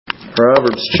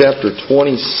Proverbs chapter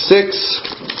 26.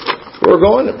 We're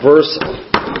going to verse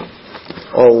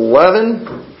 11.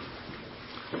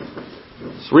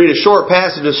 Let's read a short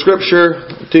passage of Scripture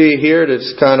to you here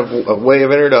that's kind of a way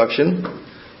of introduction.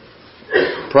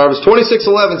 Proverbs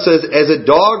 26:11 says, "As a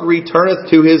dog returneth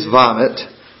to his vomit,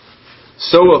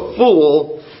 so a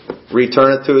fool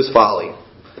returneth to his folly."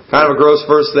 Kind of a gross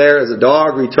verse there. As a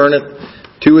dog returneth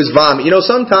to his vomit. You know,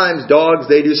 sometimes dogs,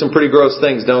 they do some pretty gross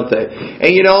things, don't they?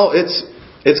 And you know, it's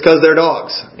because they're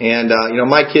dogs. And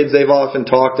my kids, they've often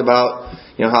talked about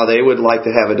how they would like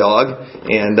to have a dog.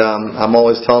 And I'm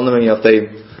always telling them, if they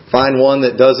find one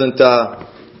that doesn't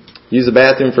use the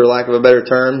bathroom, for lack of a better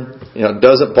term,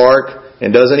 doesn't bark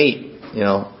and doesn't eat,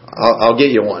 I'll get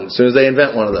you one as soon as they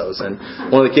invent one of those. And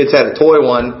one of the kids had a toy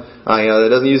one. That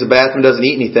doesn't use the bathroom, doesn't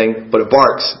eat anything, but it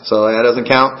barks, so that doesn't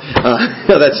count.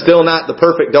 That's still not the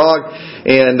perfect dog,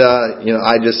 and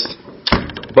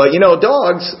but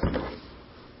dogs,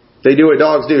 they do what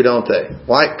dogs do, don't they?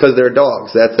 Why? Because they're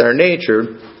dogs. That's their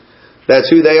nature. That's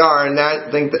who they are, and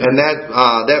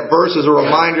that verse is a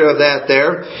reminder of that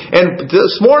there. And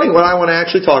this morning, what I want to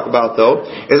actually talk about, though,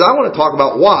 is I want to talk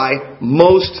about why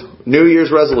most New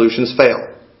Year's resolutions fail.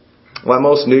 Why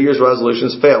most New Year's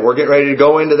resolutions fail. We're getting ready to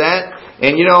go into that.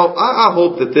 And I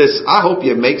hope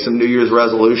you make some New Year's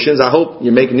resolutions. I hope you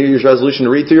make a New Year's resolution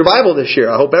to read through your Bible this year.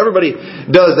 I hope everybody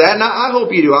does that. And I hope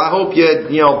you do. I hope you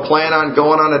plan on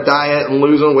going on a diet and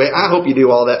losing weight. I hope you do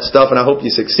all that stuff, and I hope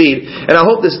you succeed. And I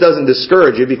hope this doesn't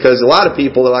discourage you, because a lot of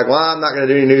people are like, well, I'm not going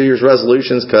to do any New Year's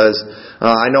resolutions because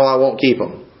I know I won't keep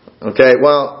them. Okay,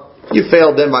 well, you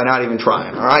failed then by not even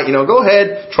trying. All right, go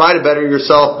ahead, try to better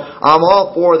yourself. I'm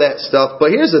all for that stuff.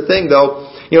 But here's the thing, though.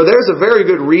 There's a very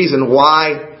good reason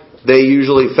why they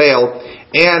usually fail.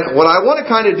 And what I want to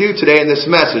kind of do today in this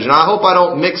message, and I hope I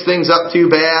don't mix things up too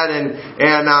bad and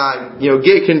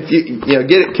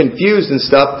get it confused and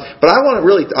stuff. But I want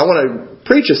to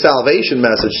preach a salvation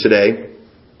message today,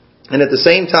 and at the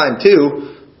same time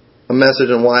too, a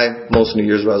message on why most New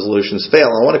Year's resolutions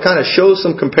fail. I want to kind of show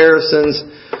some comparisons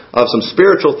of some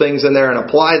spiritual things in there and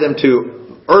apply them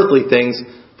to earthly things,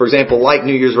 for example, like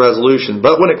New Year's resolution.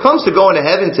 But when it comes to going to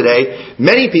heaven today,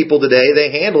 many people today,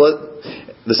 they handle it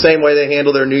the same way they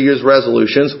handle their New Year's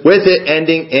resolutions, with it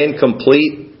ending in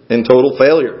complete and total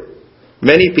failure.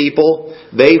 Many people,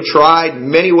 they've tried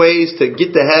many ways to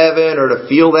get to heaven or to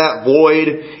feel that void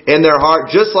in their heart,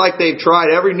 just like they've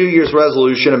tried every New Year's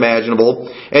resolution imaginable,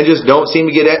 and just don't seem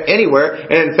to get anywhere.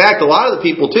 And in fact, a lot of the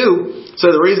people too,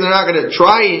 so the reason they're not going to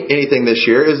try anything this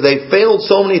year is they failed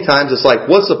so many times, it's like,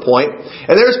 what's the point?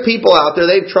 And there's people out there,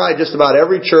 they've tried just about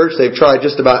every church, they've tried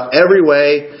just about every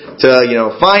way to,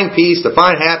 find peace, to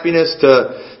find happiness,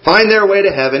 to find their way to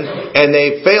heaven, and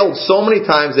they've failed so many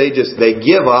times, they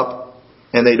give up.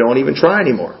 And they don't even try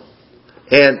anymore.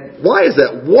 And why is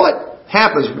that? What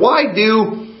happens? Why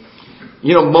do,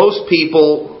 most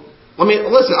people...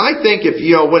 listen, I think if,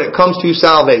 when it comes to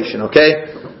salvation,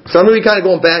 okay? So I'm going to be kind of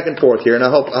going back and forth here, and I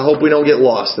hope we don't get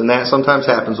lost. And that sometimes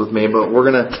happens with me, but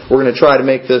we're gonna try to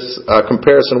make this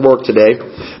comparison work today.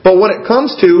 But when it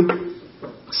comes to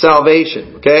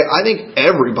salvation, okay, I think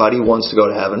everybody wants to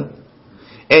go to heaven.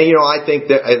 And, I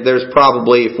think that there's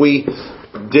probably, if we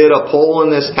did a poll in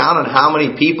this town on how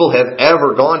many people have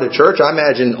ever gone to church, I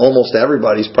imagine almost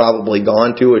everybody's probably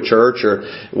gone to a church or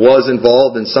was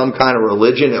involved in some kind of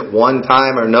religion at one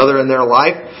time or another in their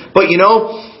life. But it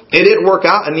didn't work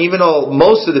out. And even though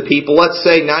most of the people, let's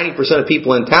say 90% of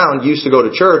people in town used to go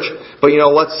to church, but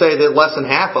let's say that less than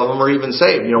half of them are even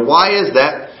saved. Why is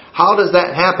that? How does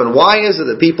that happen? Why is it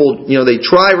that people, they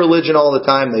try religion all the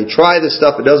time, they try this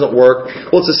stuff, it doesn't work?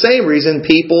 Well, it's the same reason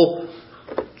people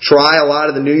try a lot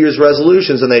of the New Year's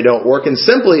resolutions and they don't work. And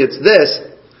simply it's this: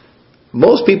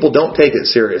 most people don't take it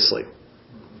seriously.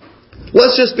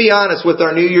 Let's just be honest with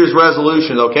our New Year's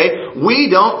resolutions, okay?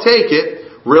 We don't take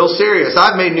it real serious.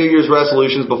 I've made New Year's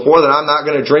resolutions before that I'm not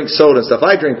going to drink soda and stuff.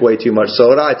 I drink way too much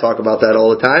soda. I talk about that all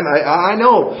the time. I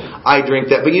know I drink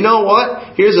that. But you know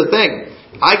what? Here's the thing.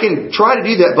 I can try to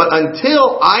do that, but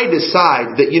until I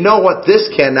decide that, this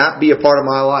cannot be a part of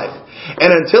my life,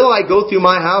 and until I go through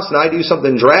my house and I do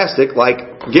something drastic, like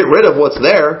get rid of what's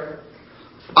there,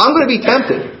 I'm going to be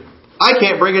tempted. I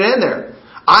can't bring it in there.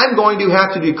 I'm going to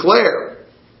have to declare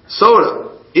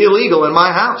soda illegal in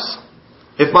my house.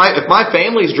 If my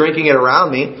family's drinking it around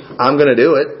me, I'm going to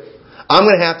do it. I'm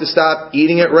going to have to stop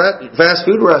eating at fast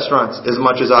food restaurants as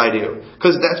much as I do,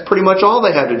 because that's pretty much all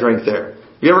they have to drink there.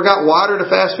 You ever got water at a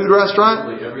fast food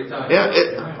restaurant? Every time. Yeah,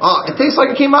 it tastes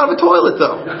like it came out of a toilet,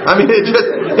 though.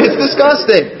 It's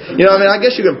disgusting. I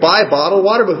guess you can buy bottled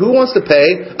water, but who wants to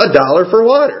pay $1 for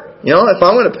water? You know, if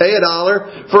I'm going to pay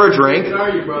 $1 for a drink,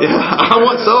 I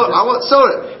want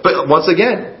soda. But once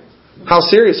again, how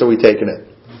serious are we taking it?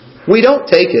 We don't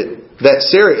take it that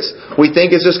serious. We think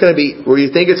it's just going to be,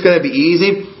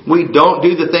 easy. We don't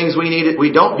do the things we need. We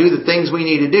don't do the things we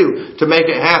need to do to make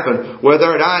it happen. With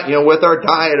our diet, with our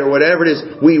diet or whatever it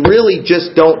is, we really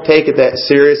just don't take it that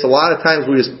serious. A lot of times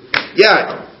we just,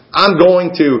 I'm going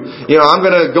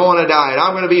to go on a diet.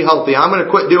 I'm going to be healthy. I'm going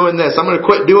to quit doing this. I'm going to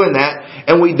quit doing that.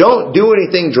 And we don't do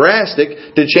anything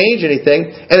drastic to change anything.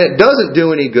 And it doesn't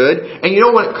do any good. And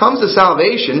when it comes to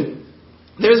salvation,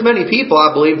 there's many people,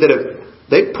 I believe,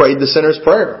 they've prayed the sinner's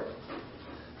prayer.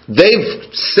 They've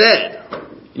said,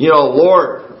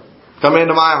 Lord, come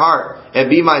into my heart and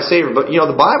be my Savior. But,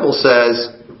 the Bible says,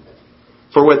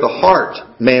 for with the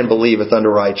heart man believeth unto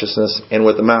righteousness, and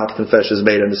with the mouth confession is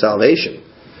made unto salvation.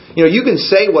 You can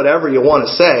say whatever you want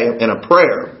to say in a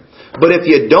prayer, but if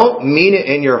you don't mean it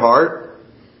in your heart,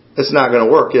 it's not going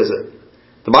to work, is it?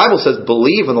 The Bible says,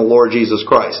 believe in the Lord Jesus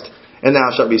Christ, and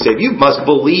thou shalt be saved. You must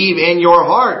believe in your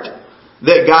heart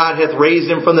that God hath raised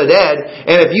Him from the dead.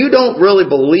 And if you don't really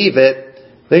believe it,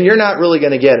 then you're not really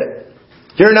going to get it.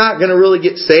 You're not going to really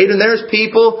get saved. And there's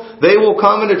people, they will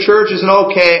come into churches and,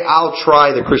 okay, I'll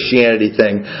try the Christianity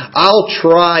thing. I'll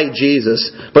try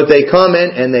Jesus. But they come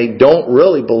in and they don't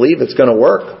really believe it's going to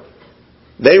work.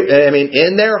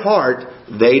 In their heart,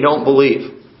 they don't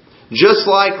believe. Just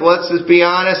like, let's just be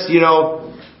honest,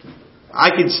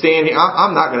 I could stand here.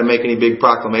 I'm not going to make any big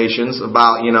proclamations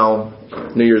about,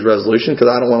 New Year's resolution,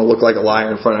 because I don't want to look like a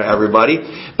liar in front of everybody.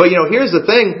 But, here's the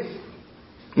thing.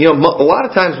 A lot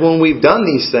of times when we've done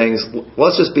these things,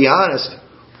 let's just be honest,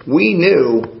 we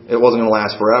knew it wasn't going to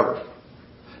last forever.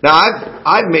 Now,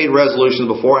 I've made resolutions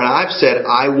before, and I've said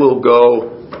I will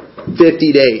go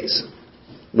 50 days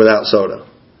without soda.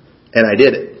 And I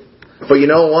did it. But you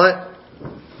know what?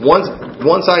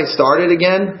 Once I started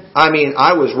again,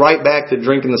 I was right back to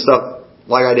drinking the stuff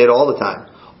like I did all the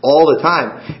time. All the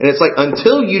time. And it's like,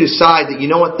 until you decide that,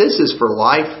 this is for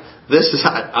life,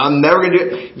 I'm never going to do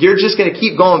it, you're just going to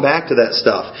keep going back to that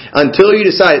stuff. Until you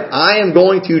decide, I am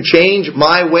going to change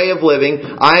my way of living,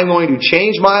 I am going to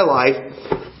change my life,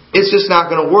 it's just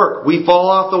not going to work. We fall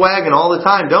off the wagon all the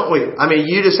time, don't we?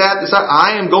 You just have to decide,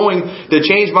 I am going to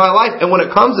change my life. And when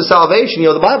it comes to salvation,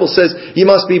 the Bible says you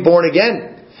must be born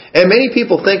again. And many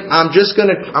people think, I'm just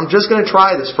going to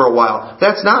try this for a while.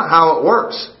 That's not how it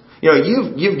works.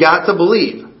 You've got to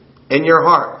believe in your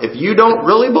heart. If you don't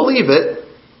really believe it,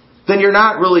 then you're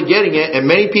not really getting it. And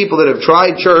many people that have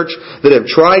tried church, that have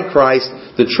tried Christ,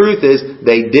 the truth is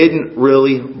they didn't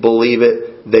really believe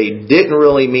it. They didn't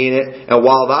really mean it. And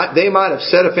while they might have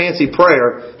said a fancy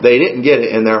prayer, they didn't get it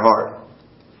in their heart.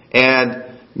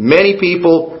 And many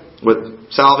people with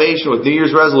salvation, with New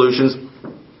Year's resolutions,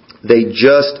 they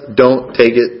just don't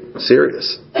take it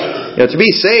serious. To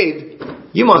be saved,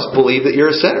 you must believe that you're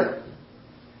a sinner.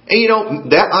 And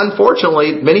that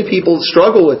unfortunately, many people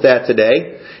struggle with that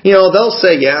today. They'll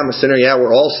say, I'm a sinner,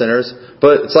 we're all sinners.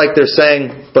 But it's like they're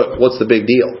saying, but what's the big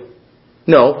deal?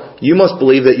 No, you must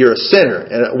believe that you're a sinner.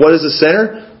 And what is a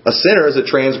sinner? A sinner is a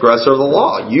transgressor of the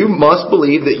law. You must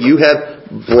believe that you have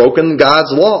broken God's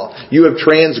law. You have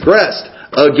transgressed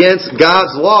against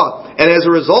God's law. And as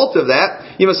a result of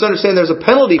that, you must understand there's a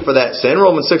penalty for that sin.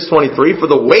 Romans 6:23, for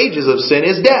the wages of sin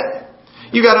is death.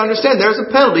 You got to understand there's a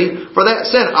penalty for that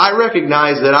sin. I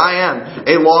recognize that I am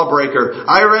a lawbreaker.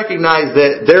 I recognize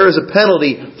that there is a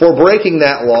penalty for breaking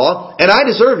that law, and I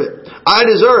deserve it. I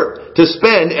deserve to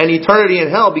spend an eternity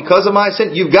in hell because of my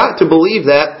sin. You've got to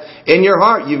believe that in your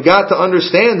heart. You've got to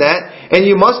understand that, and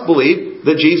you must believe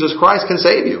that Jesus Christ can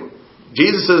save you.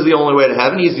 Jesus is the only way to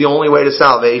heaven. He's the only way to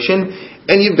salvation,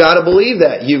 and you've got to believe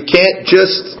that. You can't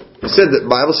just, the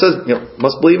Bible says,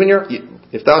 must believe in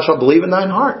if thou shalt believe in thine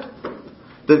heart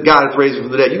that God hath raised Him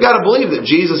from the dead. You've got to believe that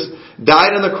Jesus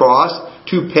died on the cross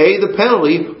to pay the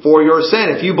penalty for your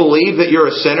sin. If you believe that you're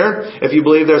a sinner, if you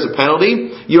believe there's a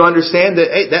penalty, you understand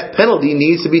that that penalty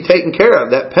needs to be taken care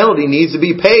of. That penalty needs to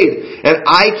be paid. And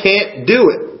I can't do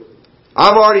it.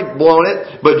 I've already blown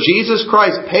it. But Jesus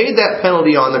Christ paid that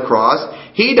penalty on the cross.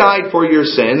 He died for your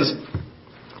sins.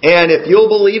 And if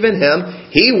you'll believe in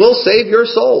Him, He will save your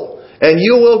soul. And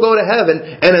you will go to heaven.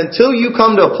 And until you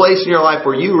come to a place in your life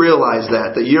where you realize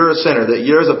that you're a sinner, that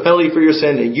there's a penalty for your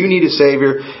sin, that you need a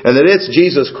Savior, and that it's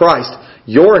Jesus Christ,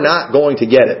 you're not going to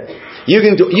get it. You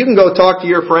can go talk to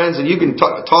your friends, and you can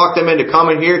talk them into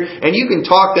coming here, and you can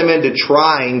talk them into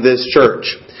trying this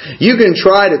church. You can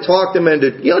try to talk them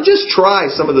into, just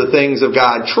try some of the things of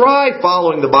God. Try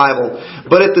following the Bible.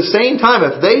 But at the same time,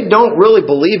 if they don't really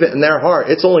believe it in their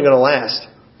heart, it's only going to last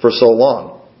for so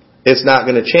long. It's not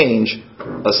going to change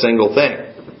a single thing.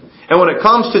 And when it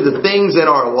comes to the things in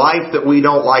our life that we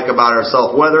don't like about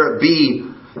ourselves, whether it be,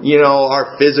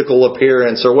 our physical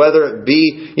appearance, or whether it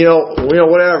be,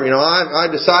 whatever. I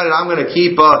decided I'm going to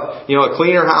keep a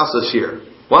cleaner house this year.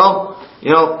 Well,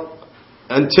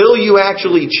 until you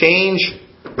actually change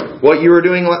what you were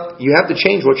doing, you have to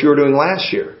change what you were doing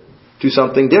last year to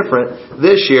something different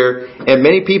this year. And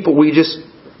many people, we just,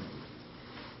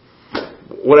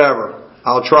 whatever,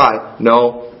 I'll try.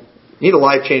 No, you need a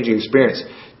life-changing experience.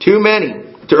 To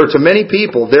many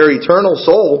people, their eternal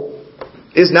soul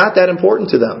is not that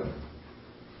important to them.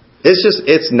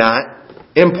 It's not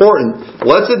important.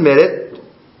 Let's admit it.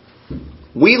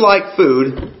 We like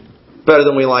food better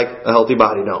than we like a healthy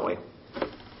body, don't we?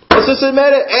 Let's just admit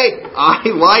it. Hey, I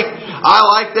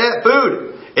like that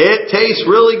food. It tastes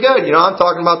really good. I'm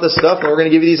talking about this stuff, and we're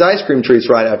going to give you these ice cream treats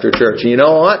right after church. And you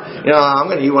know what? I'm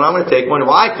going to eat one. I'm going to take one.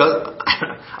 Why? Because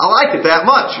I like it that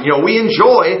much. We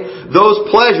enjoy those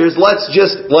pleasures. Let's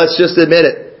just admit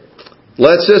it.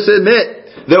 Let's just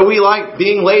admit that we like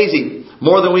being lazy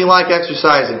more than we like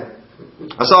exercising.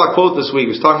 I saw a quote this week.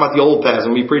 It was talking about the old paths,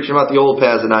 and we were preaching about the old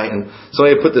paths tonight. And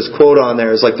somebody put this quote on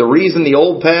there. It's like, the reason the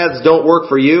old paths don't work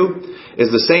for you is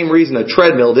the same reason a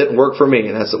treadmill didn't work for me,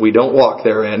 and that's that we don't walk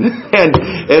therein. And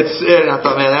I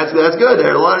thought, man, that's good.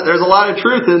 There's a lot of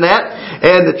truth in that.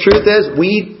 And the truth is,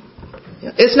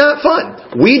 it's not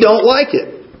fun. We don't like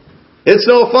it. It's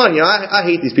no fun. I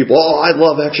hate these people. Oh, I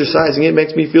love exercising. It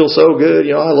makes me feel so good.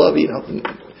 I love eating.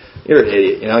 You're an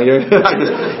idiot. I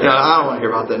don't want to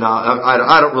hear about that. No,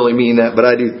 I don't really mean that, but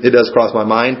I do. It does cross my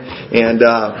mind. And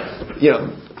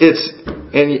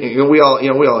we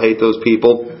all hate those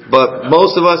people. But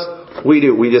most of us, we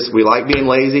do. We like being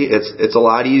lazy. It's a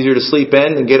lot easier to sleep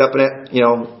in and get up a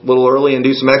little early and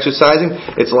do some exercising.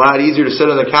 It's a lot easier to sit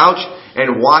on the couch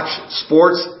and watch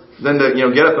sports than to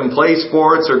get up and play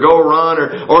sports or go run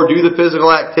or do the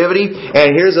physical activity.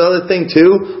 And here's the other thing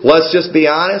too. Let's just be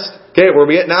honest. Okay, we're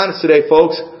getting honest today,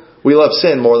 folks. We love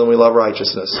sin more than we love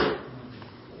righteousness.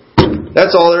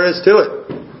 That's all there is to it.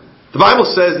 The Bible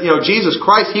says, Jesus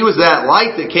Christ, He was that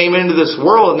light that came into this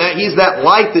world, and that He's that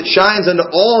light that shines unto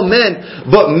all men.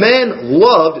 But men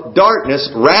loved darkness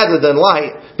rather than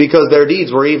light because their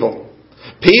deeds were evil.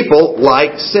 People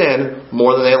like sin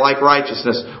more than they like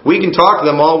righteousness. We can talk to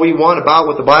them all we want about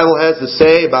what the Bible has to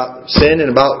say about sin and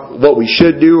about what we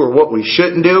should do or what we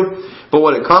shouldn't do. But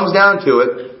when it comes down to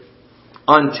it,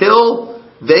 until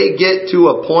they get to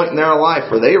a point in their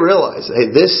life where they realize, hey,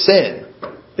 this sin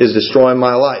is destroying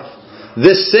my life.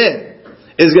 This sin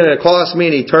is going to cost me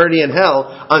an eternity in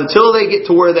hell, until they get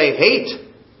to where they hate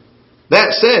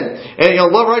that sin. And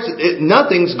love righteousness,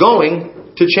 nothing's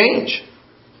going to change.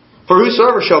 For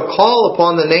whosoever shall call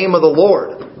upon the name of the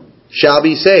Lord shall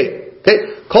be saved.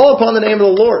 Okay? Call upon the name of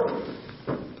the Lord.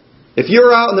 If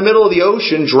you're out in the middle of the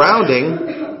ocean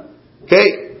drowning,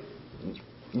 okay,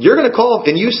 you're going to call,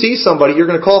 and you see somebody, you're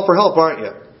going to call for help, aren't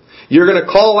you? You're going to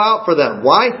call out for them.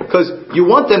 Why? Because you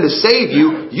want them to save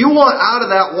you. You want out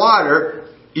of that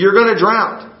water. You're going to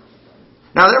drown.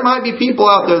 Now, there might be people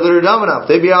out there that are dumb enough.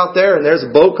 They'd be out there and there's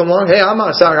a boat come along. Hey, I'm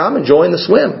out here. I'm enjoying the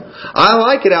swim. I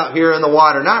like it out here in the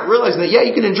water. Not realizing that,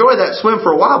 you can enjoy that swim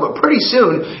for a while, but pretty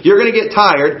soon you're going to get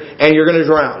tired and you're going to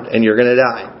drown and you're going to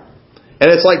die. And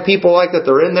it's like people like that.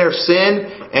 They're in their sin,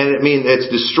 and it's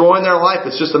destroying their life.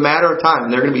 It's just a matter of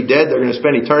time. They're going to be dead. They're going to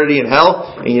spend eternity in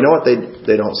hell. And you know what?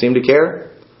 They don't seem to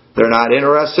care. They're not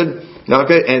interested.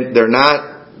 Okay? And they're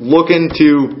not looking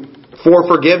for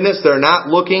forgiveness. They're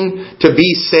not looking to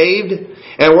be saved.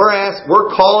 And we're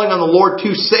calling on the Lord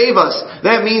to save us.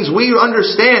 That means we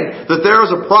understand that there is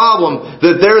a problem,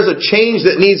 that there is a change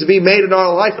that needs to be made in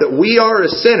our life, that we are a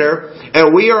sinner,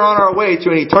 and we are on our way to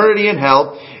an eternity in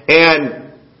hell.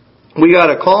 And we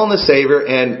got to call on the Savior,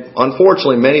 and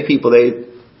unfortunately many people,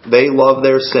 they love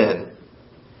their sin.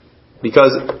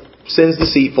 Because sin's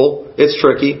deceitful, it's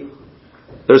tricky.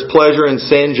 There's pleasure in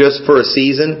sin just for a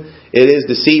season. It is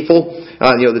deceitful.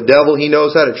 The devil, he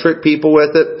knows how to trick people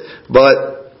with it.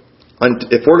 But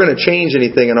if we're going to change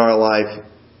anything in our life,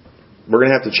 we're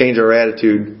going to have to change our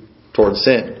attitude towards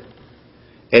sin.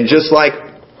 And just like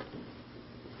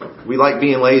we like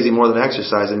being lazy more than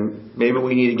exercising, maybe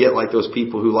we need to get like those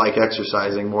people who like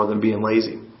exercising more than being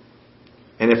lazy.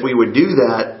 And if we would do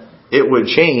that, it would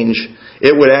change.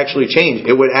 It would actually change.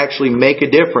 It would actually make a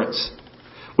difference.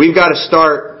 We've got to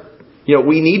start,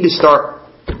 we need to start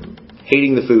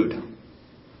hating the food.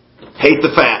 Hate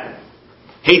the fat.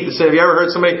 Hate the sin. Have you ever heard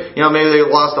somebody, maybe they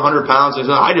lost 100 pounds and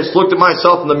said, I just looked at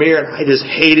myself in the mirror and I just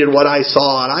hated what I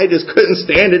saw and I just couldn't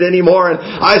stand it anymore and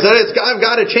I said, I've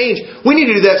got to change. We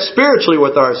need to do that spiritually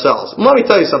with ourselves. And let me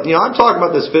tell you something. I'm talking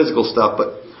about this physical stuff,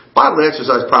 but Bodily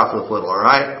exercise profiteth little,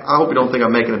 alright? I hope you don't think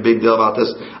I'm making a big deal about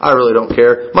this. I really don't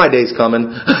care. My day's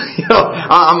coming.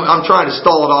 I'm trying to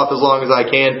stall it off as long as I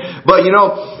can. But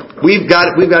we've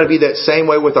got to be that same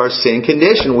way with our sin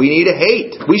condition. We need to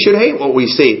hate. We should hate what we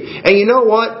see. And you know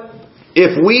what?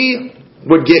 If we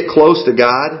would get close to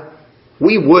God,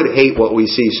 we would hate what we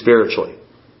see spiritually.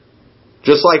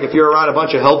 Just like if you're around a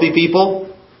bunch of healthy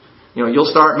people,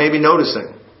 you'll start maybe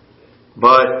noticing.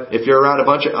 But if you're around a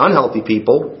bunch of unhealthy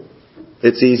people,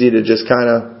 it's easy to just kind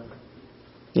of,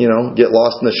 get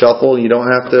lost in the shuffle. You don't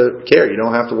have to care. You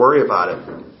don't have to worry about it.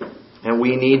 And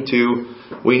we need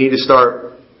to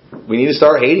start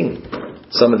hating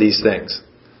some of these things.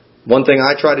 One thing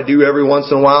I try to do every once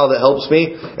in a while that helps me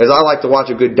is I like to watch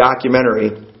a good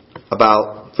documentary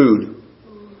about food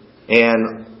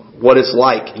and what it's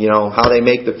like, how they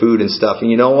make the food and stuff. And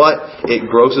you know what? It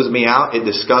grosses me out. It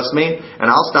disgusts me. And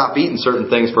I'll stop eating certain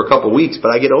things for a couple of weeks, but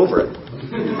I get over it.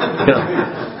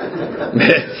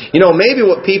 Maybe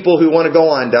what people who want to go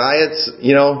on diets,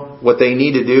 what they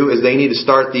need to do is they need to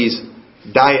start these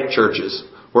diet churches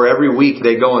where every week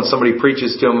they go and somebody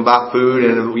preaches to them about food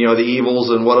and, the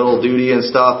evils and what it'll do to you and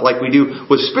stuff like we do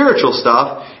with spiritual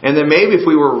stuff. And then maybe if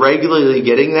we were regularly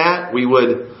getting that, we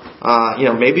would,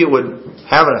 maybe it would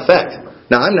have an effect.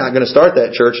 Now, I'm not going to start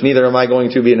that church. Neither am I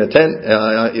going to be am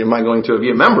I going to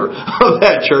be a member of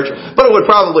that church. But it would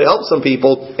probably help some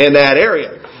people in that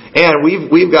area. And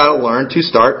we've got to learn to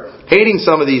start hating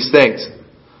some of these things.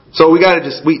 So we got to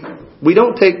we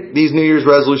don't take these New Year's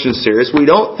resolutions serious. We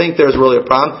don't think there's really a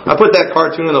problem. I put that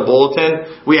cartoon in the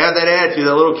bulletin. We have that attitude,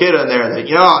 that little kid in there.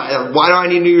 That, why do I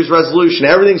need a New Year's resolution?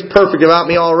 Everything's perfect about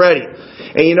me already.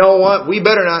 And you know what? We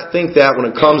better not think that when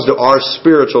it comes to our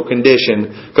spiritual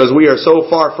condition, because we are so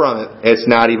far from it, it's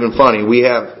not even funny. We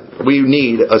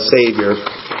need a Savior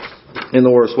in the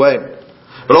worst way.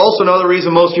 But also another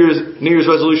reason most New Year's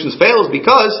resolutions fail is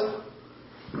because,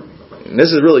 and this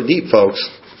is really deep, folks,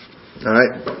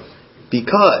 alright?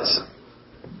 Because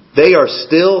they are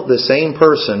still the same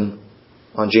person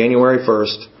on January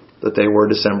 1st that they were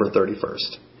December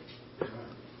 31st.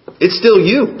 It's still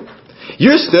you.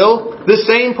 You're still the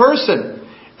same person.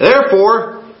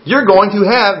 Therefore, you're going to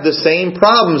have the same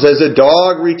problems. As a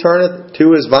dog returneth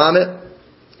to his vomit,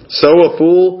 so a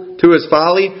fool to his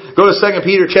folly. Go to 2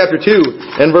 Peter chapter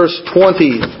 2 and verse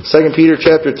 20. 2 Peter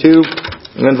chapter 2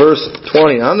 and then verse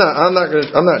 20. I'm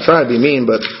not trying to be mean,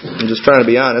 but I'm just trying to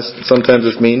be honest. Sometimes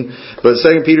it's mean. But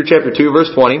 2 Peter chapter 2 verse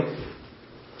 20.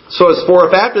 So as for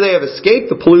if after they have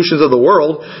escaped the pollutions of the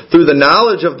world through the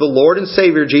knowledge of the Lord and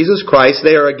Savior Jesus Christ,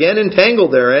 they are again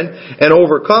entangled therein and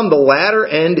overcome, the latter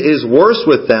end is worse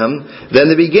with them than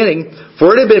the beginning.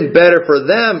 For it had been better for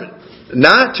them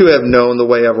not to have known the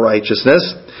way of righteousness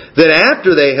than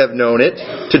after they have known it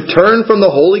to turn from the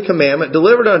holy commandment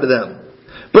delivered unto them.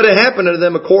 But it happened unto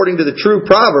them according to the true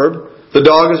proverb, the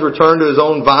dog is returned to his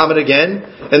own vomit again,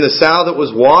 and the sow that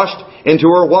was washed into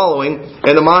her wallowing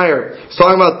in the mire. It's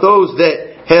talking about those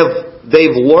that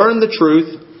they've learned the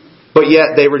truth, but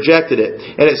yet they rejected it.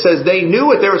 And it says they knew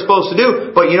what they were supposed to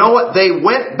do, but you know what? They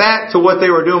went back to what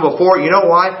they were doing before. You know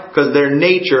why? Because their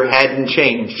nature hadn't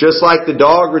changed. Just like the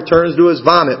dog returns to his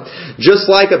vomit.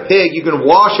 Just like a pig, you can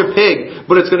wash a pig,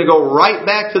 but it's going to go right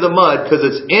back to the mud because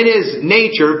it's in his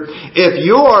nature. If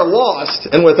you are lost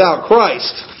and without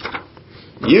Christ,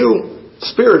 you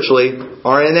spiritually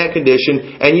are in that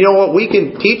condition. And you know what? We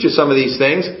can teach you some of these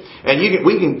things. And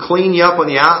we can clean you up on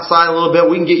the outside a little bit.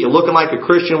 We can get you looking like a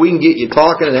Christian. We can get you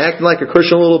talking and acting like a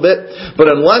Christian a little bit. But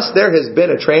unless there has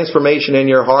been a transformation in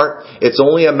your heart, it's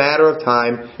only a matter of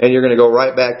time and you're going to go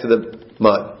right back to the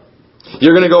mud.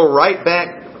 You're going to go right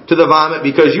back to the vomit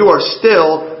because you are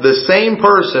still the same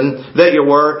person that you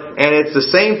were. And it's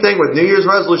the same thing with New Year's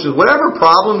resolutions. Whatever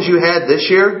problems you had this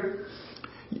year,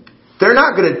 they're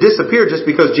not going to disappear just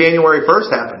because January 1st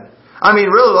happened. I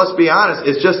mean, really, let's be honest,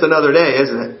 it's just another day,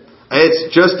 isn't it?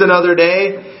 It's just another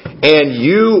day, and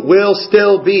you will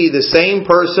still be the same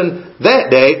person that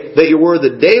day that you were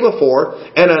the day before,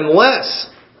 and unless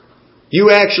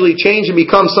you actually change and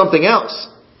become something else,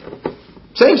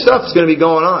 same stuff is going to be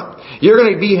going on. You're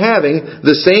going to be having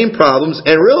the same problems,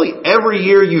 and really, every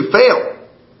year you fail,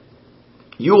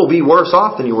 you will be worse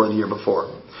off than you were the year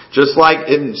before. Just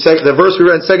like in the verse we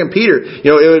read in 2 Peter,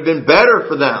 it would have been better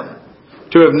for them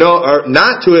to have known, or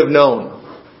not to have known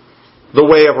the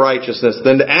way of righteousness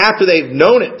than after they've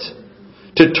known it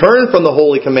to turn from the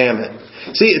holy commandment.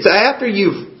 See, it's after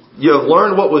you've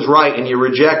learned what was right and you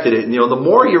rejected it. And, the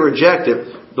more you reject it,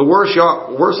 the worse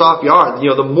off you are.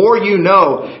 The more you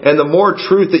know and the more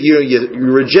truth that you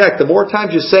reject, the more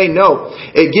times you say no,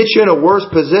 it gets you in a worse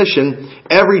position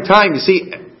every time. You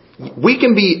see, we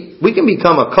can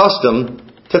become accustomed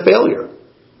to failure.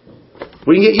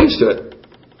 We can get used to it.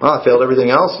 Oh, I failed everything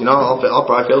else. I'll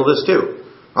probably fail this too.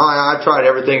 Oh, I tried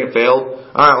everything and failed.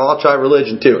 All right, well, I'll try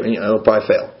religion too, and it'll probably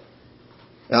fail.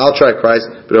 I'll try Christ,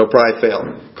 but it'll probably fail.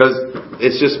 Because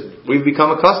it's just, we've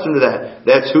become accustomed to that.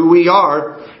 That's who we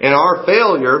are. And our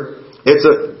failure,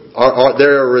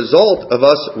 they're a result of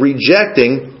us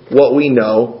rejecting what we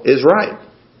know is right.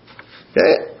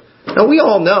 Okay? Now, we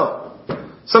all know.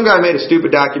 Some guy made a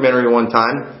stupid documentary one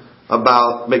time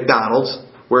about McDonald's,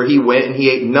 where he went and he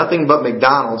ate nothing but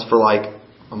McDonald's for like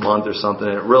a month or something,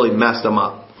 and it really messed him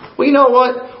up. Well, you know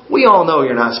what? We all know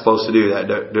you're not supposed to do that,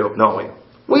 don't we?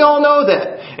 We all know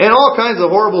that. And all kinds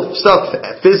of horrible stuff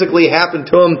physically happened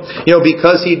to him,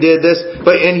 because he did this.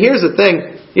 And here's the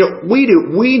thing,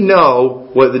 we know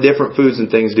what the different foods and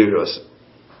things do to us.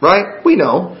 Right? We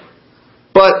know.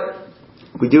 But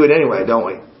we do it anyway, don't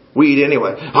we? We eat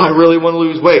anyway. I really want to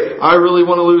lose weight. I really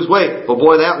want to lose weight. But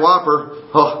boy, that Whopper,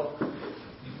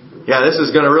 this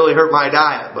is going to really hurt my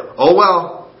diet. But oh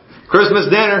well.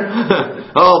 Christmas dinner.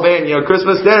 Oh man,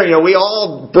 Christmas dinner. We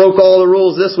all broke all the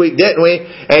rules this week, didn't we?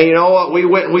 And you know what? We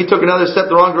went and we took another step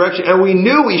the wrong direction, and we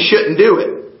knew we shouldn't do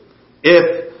it.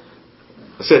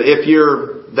 If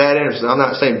you're that interested, I'm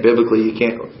not saying biblically you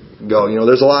can't go.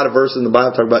 There's a lot of verses in the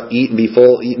Bible talk about eat and be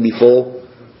full,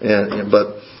 but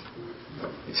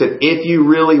it said if you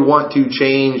really want to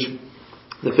change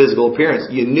the physical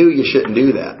appearance, you knew you shouldn't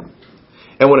do that.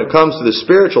 And when it comes to the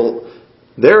spiritual,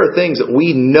 there are things that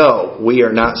we know we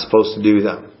are not supposed to do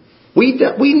them. We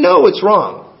know it's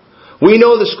wrong. We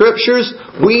know the Scriptures.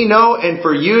 We know, and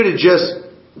for you to just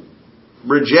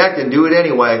reject and do it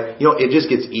anyway, it just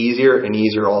gets easier and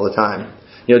easier all the time.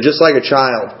 Just like a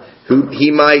child who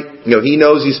he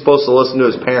knows he's supposed to listen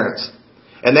to his parents.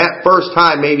 And that first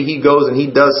time maybe he goes and he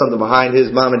does something behind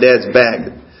his mom and dad's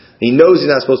back. He knows he's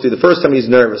not supposed to do. The first time he's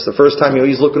nervous. The first time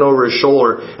he's looking over his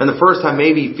shoulder. And the first time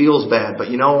maybe he feels bad.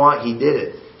 But you know what? He did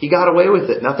it. He got away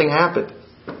with it. Nothing happened.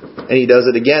 And he does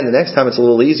it again. The next time it's a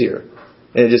little easier.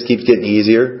 And it just keeps getting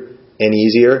easier and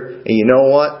easier. And you know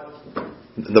what?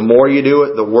 The more you do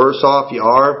it, the worse off you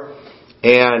are.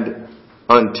 And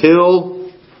until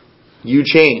you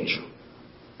change,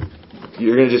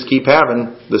 you're going to just keep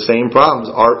having the same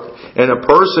problems. And a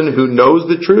person who knows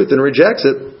the truth and rejects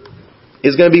it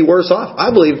is going to be worse off.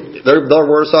 I believe they're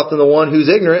worse off than the one who's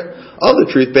ignorant of the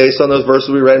truth based on those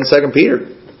verses we read in 2 Peter.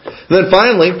 And then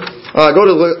finally, go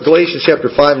to Galatians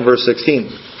chapter 5 and verse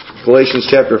 16. Galatians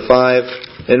chapter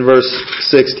 5 and verse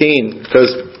 16.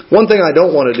 Because one thing I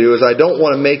don't want to do is I don't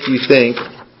want to make you think,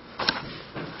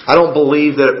 I don't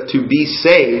believe that to be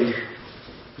saved,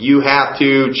 you have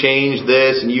to change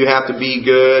this and you have to be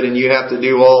good and you have to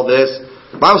do all this.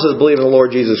 The Bible says, believe in the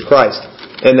Lord Jesus Christ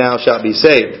and thou shalt be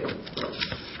saved.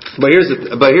 But here's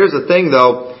the thing,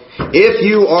 though. If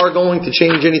you are going to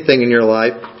change anything in your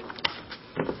life,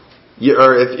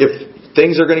 or if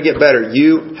things are going to get better,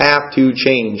 you have to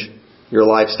change your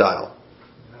lifestyle.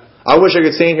 I wish I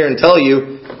could stand here and tell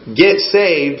you, get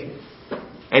saved,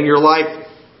 and your life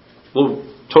will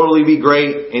totally be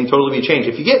great and totally be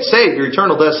changed. If you get saved, your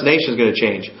eternal destination is going to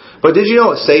change. But did you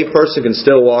know a saved person can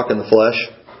still walk in the flesh?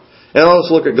 And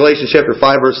let's look at Galatians chapter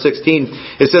 5, verse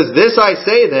 16. It says, this I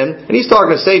say then, and he's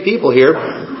talking to saved people here,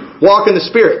 walk in the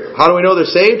Spirit. How do we know they're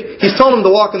saved? He's telling them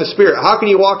to walk in the Spirit. How can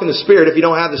you walk in the Spirit if you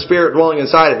don't have the Spirit dwelling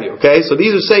inside of you? Okay, so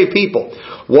these are saved people.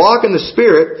 Walk in the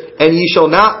Spirit, and ye shall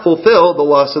not fulfill the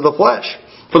lust of the flesh.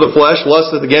 For the flesh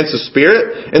lusteth against the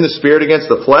Spirit, and the Spirit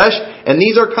against the flesh, and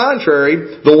these are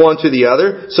contrary the one to the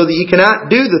other, so that ye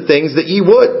cannot do the things that ye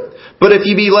would. But if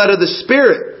ye be led of the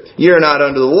Spirit, ye are not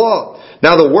under the law.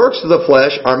 Now the works of the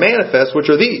flesh are manifest, which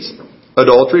are these: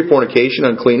 adultery, fornication,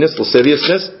 uncleanness,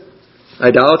 lasciviousness,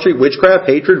 idolatry, witchcraft,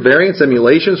 hatred, variance,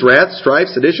 emulations, wrath,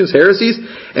 strife, seditions, heresies,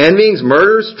 envyings,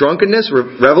 murders, drunkenness,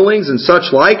 revellings, and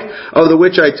such like, of the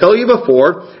which I tell you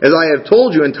before, as I have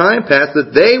told you in time past,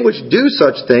 that they which do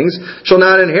such things shall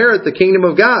not inherit the kingdom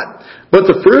of God. But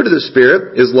the fruit of the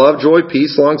Spirit is love, joy,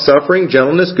 peace, long-suffering,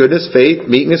 gentleness, goodness, faith,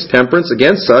 meekness, temperance.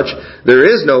 Against such there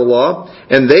is no law.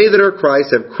 And they that are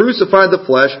Christ have crucified the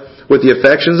flesh with the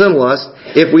affections and lusts.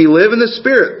 If we live in the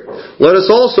Spirit, let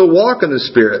us also walk in the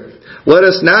Spirit. Let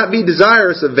us not be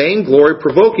desirous of vainglory,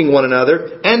 provoking one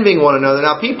another, envying one another.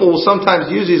 Now people will sometimes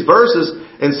use these verses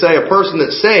and say a person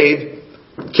that's saved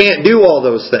can't do all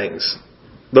those things.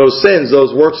 Those sins,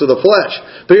 those works of the flesh.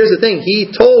 But here's the thing.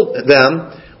 He told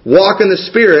them, walk in the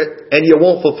Spirit, and you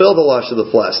won't fulfill the lust of the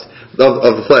flesh.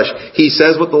 He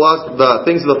says what the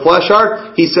things of the flesh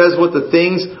are. He says what the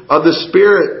things of the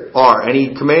Spirit are. And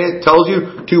He tells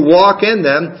you to walk in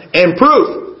them and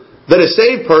prove that a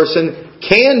saved person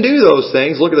can do those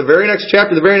things. Look at the very next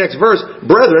chapter, the very next verse.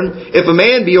 Brethren, if a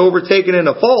man be overtaken in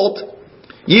a fault,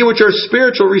 ye which are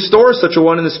spiritual, restore such a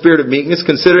one in the spirit of meekness,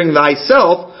 considering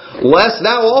thyself, lest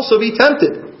thou also be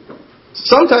tempted.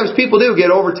 Sometimes people do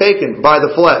get overtaken by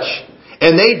the flesh.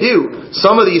 And they do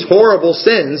some of these horrible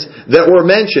sins that were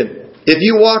mentioned. If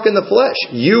you walk in the flesh,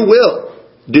 you will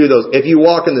do those. If you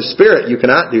walk in the Spirit, you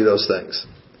cannot do those things.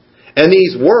 And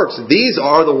these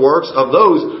are the works of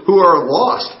those who are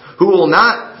lost, who will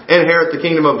not inherit the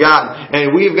kingdom of God.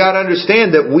 And we've got to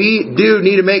understand that we do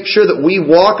need to make sure that we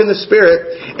walk in the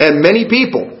Spirit. And many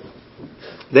people,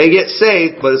 they get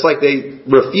saved, but it's like they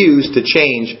refuse to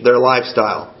change their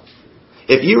lifestyle.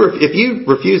 If you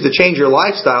refuse to change your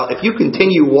lifestyle, if you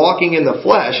continue walking in the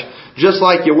flesh, just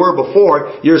like you were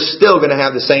before, you're still going to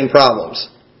have the same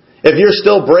problems. If you're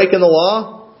still breaking the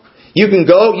law, you can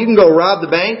go rob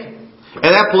the bank,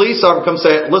 and that police officer comes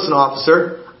say, listen,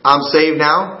 officer, I'm saved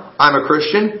now. I'm a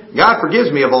Christian. God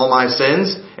forgives me of all my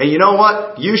sins. And you know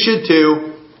what? You should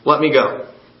too. Let me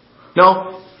go.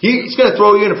 No, he's going to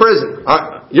throw you into prison.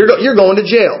 You're going to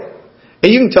jail. And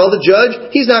you can tell the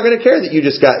judge, he's not going to care that you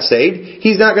just got saved.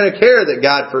 He's not going to care that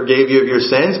God forgave you of your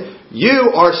sins.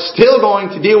 You are still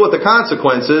going to deal with the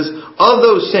consequences of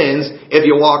those sins if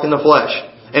you walk in the flesh.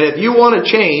 And if you want to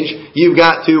change, you've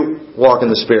got to walk in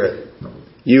the Spirit.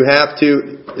 You have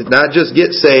to not just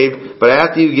get saved, but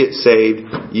after you get saved,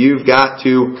 you've got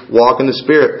to walk in the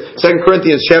Spirit. 2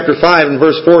 Corinthians chapter 5 and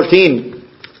verse 14.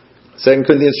 2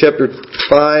 Corinthians chapter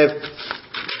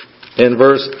 5 and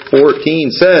verse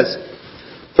 14 says,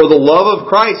 for the love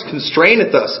of Christ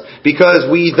constraineth us, because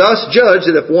we thus judge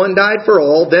that if one died for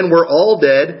all, then we're all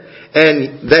dead,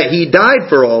 and that He died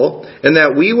for all, and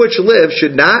that we which live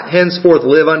should not henceforth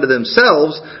live unto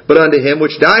themselves, but unto Him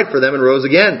which died for them and rose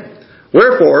again.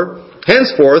 Wherefore,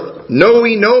 henceforth know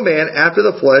we no man after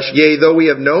the flesh, yea, though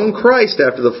we have known Christ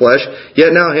after the flesh,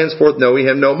 yet now henceforth know we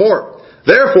Him no more.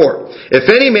 Therefore, if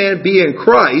any man be in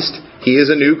Christ, he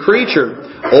is a new creature.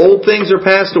 Old things are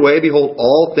passed away, behold,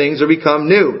 all things are become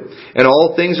new. And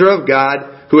all things are of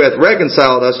God, who hath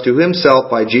reconciled us to Himself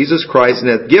by Jesus Christ, and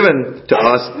hath given to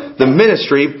us the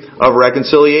ministry of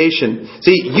reconciliation.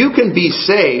 See, you can be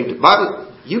saved.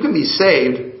 You can be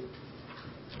saved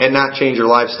and not change your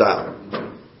lifestyle.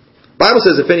 The Bible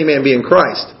says, if any man be in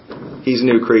Christ, he's a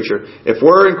new creature. If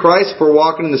we're in Christ, if we're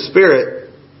walking in the Spirit,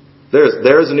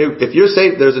 there's a new. If you're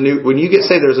saved, when you get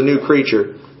saved, there's a new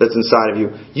creature that's inside of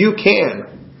you. You can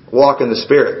walk in the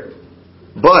Spirit.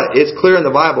 But it's clear in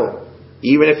the Bible,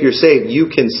 even if you're saved,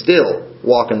 you can still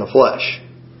walk in the flesh.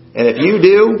 And if you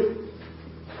do,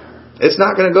 it's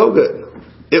not going to go good.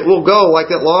 It will go like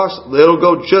that lost. It'll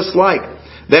go just like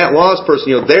that lost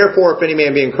person. Therefore, if any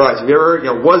man be in Christ. Have you ever heard,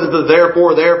 what is the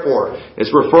therefore?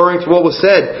 It's referring to what was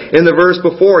said in the verse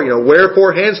before.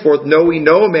 Wherefore henceforth know we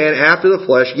no man after the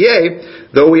flesh.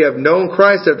 Yea, though we have known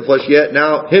Christ after the flesh, yet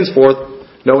now henceforth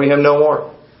know we Him no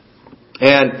more.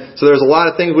 And so there's a lot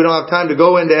of things. We don't have time to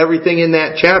go into everything in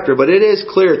that chapter, but it is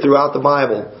clear throughout the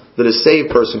Bible that a saved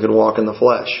person can walk in the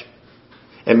flesh.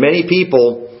 And many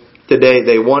people today,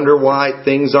 they wonder why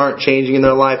things aren't changing in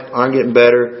their life, aren't getting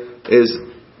better, is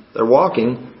they're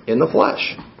walking in the flesh.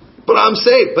 But I'm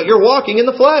saved. But you're walking in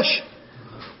the flesh.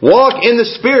 Walk in the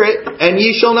Spirit, and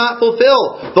ye shall not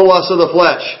fulfill the lust of the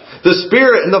flesh. The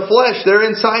Spirit and the flesh, they're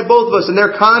inside both of us, and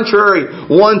they're contrary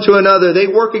one to another. They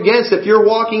work against. If you're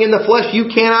walking in the flesh, you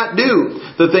cannot do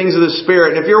the things of the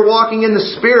Spirit. And if you're walking in the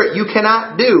Spirit, you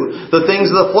cannot do the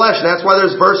things of the flesh. And that's why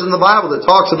there's verses in the Bible that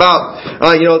talks about,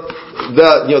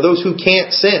 those who can't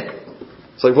sin.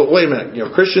 It's like, well, wait a minute.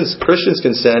 Christians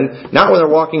can sin, not when they're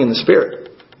walking in the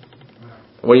Spirit.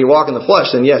 When you walk in the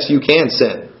flesh, then yes, you can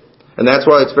sin. And that's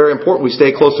why it's very important we stay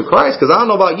close to Christ. Because I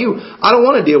don't know about you, I don't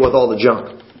want to deal with all the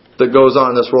junk that goes on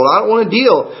in this world. I don't want to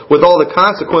deal with all the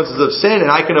consequences of sin,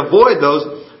 and I can avoid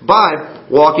those by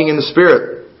walking in the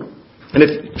Spirit. And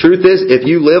the truth is, if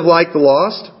you live like the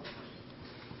lost,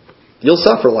 you'll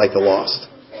suffer like the lost.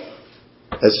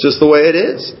 That's just the way it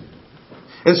is.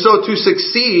 And so to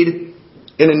succeed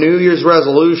in a New Year's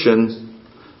resolution,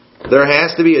 there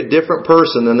has to be a different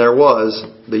person than there was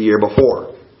the year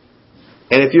before.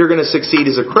 And if you're going to succeed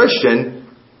as a Christian,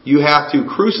 you have to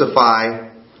crucify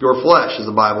your flesh, as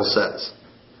the Bible says.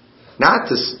 Not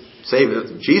to save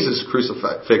it. Jesus'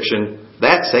 crucifixion,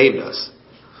 that saved us.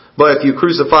 But if you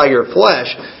crucify your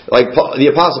flesh, like the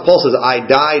Apostle Paul says, I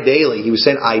die daily. He was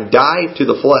saying, I die to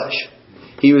the flesh.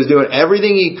 He was doing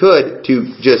everything he could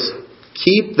to just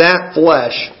keep that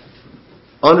flesh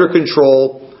under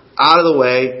control, out of the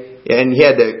way, and he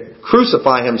had to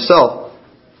crucify himself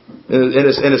in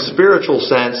a spiritual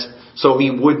sense so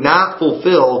he would not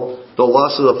fulfill the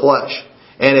lust of the flesh.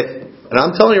 And if And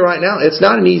I'm telling you right now, it's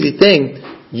not an easy thing.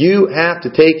 You have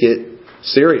to take it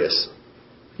serious.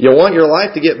 You want your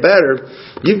life to get better,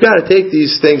 you've got to take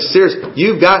these things serious.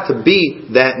 You've got to be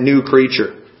that new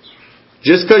creature.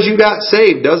 Just because you got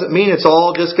saved doesn't mean it's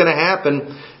all just going to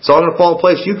happen. It's all going to fall in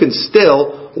place. You can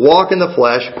still walk in the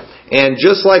flesh. And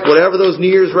just like whatever those New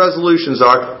Year's resolutions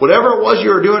are, whatever it was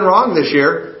you were doing wrong this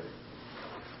year,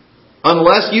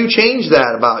 unless you change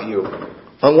that about you,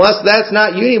 unless that's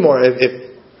not you anymore, if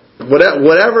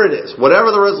whatever it is,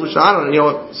 whatever the resolution, I don't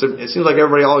know, it seems like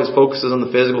everybody always focuses on the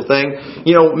physical thing.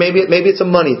 Maybe it's a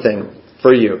money thing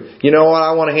for you. You know what?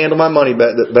 I want to handle my money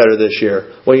better this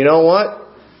year. Well, you know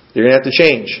what? You're going to have to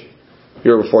change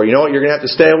year before. You know what? You're going to have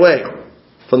to stay away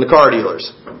from the car dealers.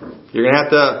 You're going to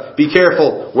have to be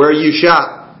careful where you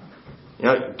shop.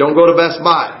 Don't go to Best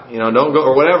Buy. Don't go,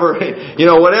 or whatever,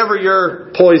 whatever your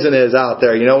poison is out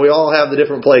there. We all have the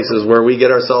different places where we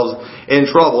get ourselves in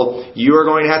trouble. You are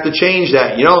going to have to change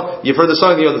that. You've heard the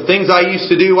song, the things I used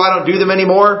to do, I don't do them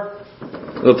anymore.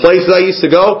 The places I used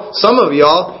to go. Some of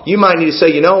y'all, you might need to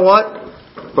say, you know what?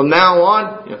 From now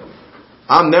on,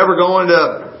 I'm never going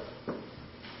to,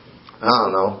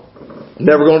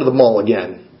 never going to the mall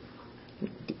again.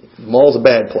 The mall's a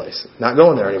bad place. Not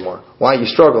going there anymore. Why? You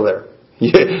struggle there. You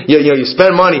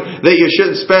spend money that you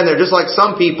shouldn't spend there. Just like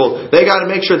some people, they got to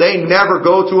make sure they never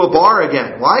go to a bar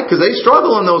again. Why? Because they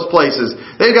struggle in those places.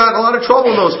 They got a lot of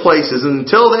trouble in those places. And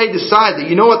until they decide that,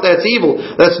 that's evil,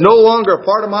 that's no longer a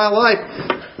part of my life,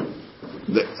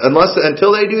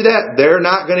 until they do that, they're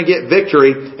not going to get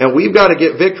victory. And we've got to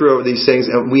get victory over these things.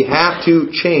 And we have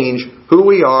to change who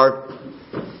we are.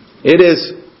 It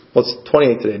is, what's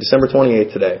 28th today? December 28th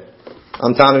today.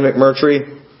 I'm Tommy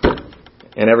McMurtry,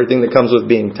 and everything that comes with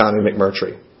being Tommy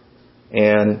McMurtry.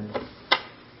 And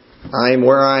I'm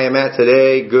where I am at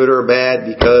today, good or bad,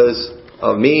 because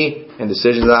of me and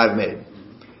decisions I've made.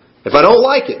 If I don't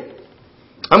like it,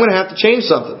 I'm going to have to change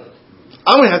something.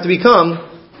 I'm going to have to become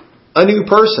a new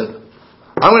person.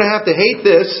 I'm going to have to hate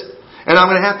this, and I'm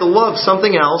going to have to love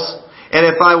something else. And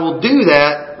if I will do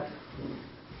that,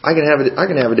 I can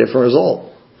have a different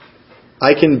result.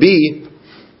 I can be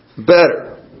better.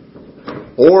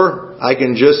 Or I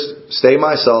can just stay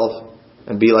myself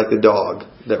and be like the dog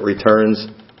that returns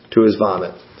to his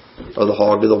vomit, or the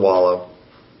hog to the wallow.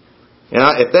 And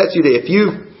if that's you, the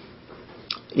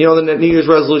New Year's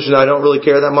resolution I don't really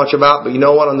care that much about, but you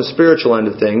know what, on the spiritual end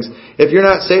of things, if you're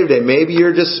not saved today, maybe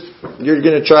you're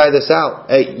going to try this out.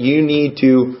 Hey, you need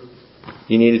to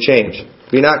change.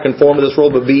 Be not conformed to this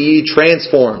world, but be ye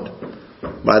transformed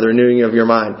by the renewing of your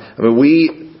mind.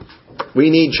 We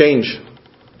need change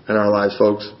in our lives,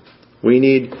 folks. We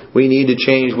need to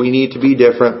change. We need to be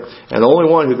different. And the only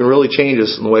one who can really change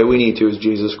us in the way we need to is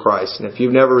Jesus Christ. And if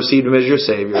you've never received Him as your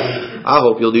Savior, I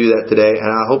hope you'll do that today. And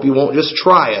I hope you won't just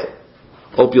try it.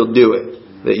 I hope you'll do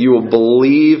it. That you will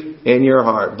believe in your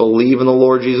heart. Believe in the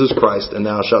Lord Jesus Christ, and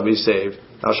thou shalt be saved.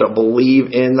 Thou shalt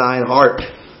believe in thine heart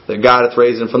that God hath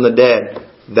raised Him from the dead.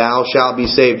 Thou shalt be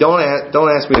saved. Don't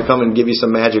ask me to come and give you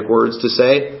some magic words to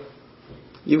say.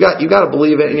 You've got to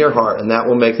believe it in your heart, and that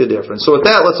will make the difference. So with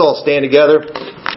that, let's all stand together.